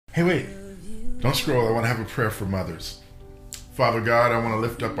Hey, wait, don't scroll. I want to have a prayer for mothers. Father God, I want to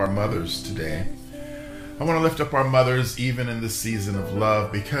lift up our mothers today. I want to lift up our mothers even in this season of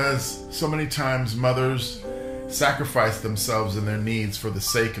love, because so many times mothers sacrifice themselves and their needs for the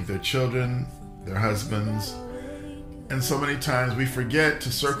sake of their children, their husbands. And so many times we forget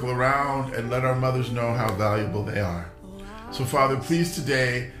to circle around and let our mothers know how valuable they are. So Father, please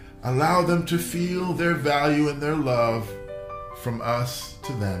today allow them to feel their value and their love from us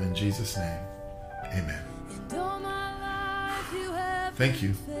to them, in Jesus' name. Amen. Thank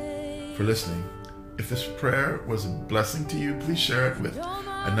you for listening. If this prayer was a blessing to you, please share it with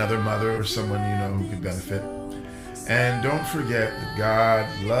another mother or someone you know who could benefit. And don't forget that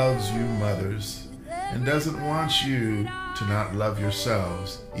God loves you mothers and doesn't want you to not love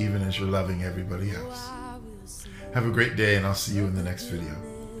yourselves even as you're loving everybody else. Have a great day, and I'll see you in the next video.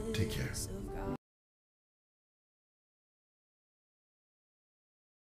 Take care.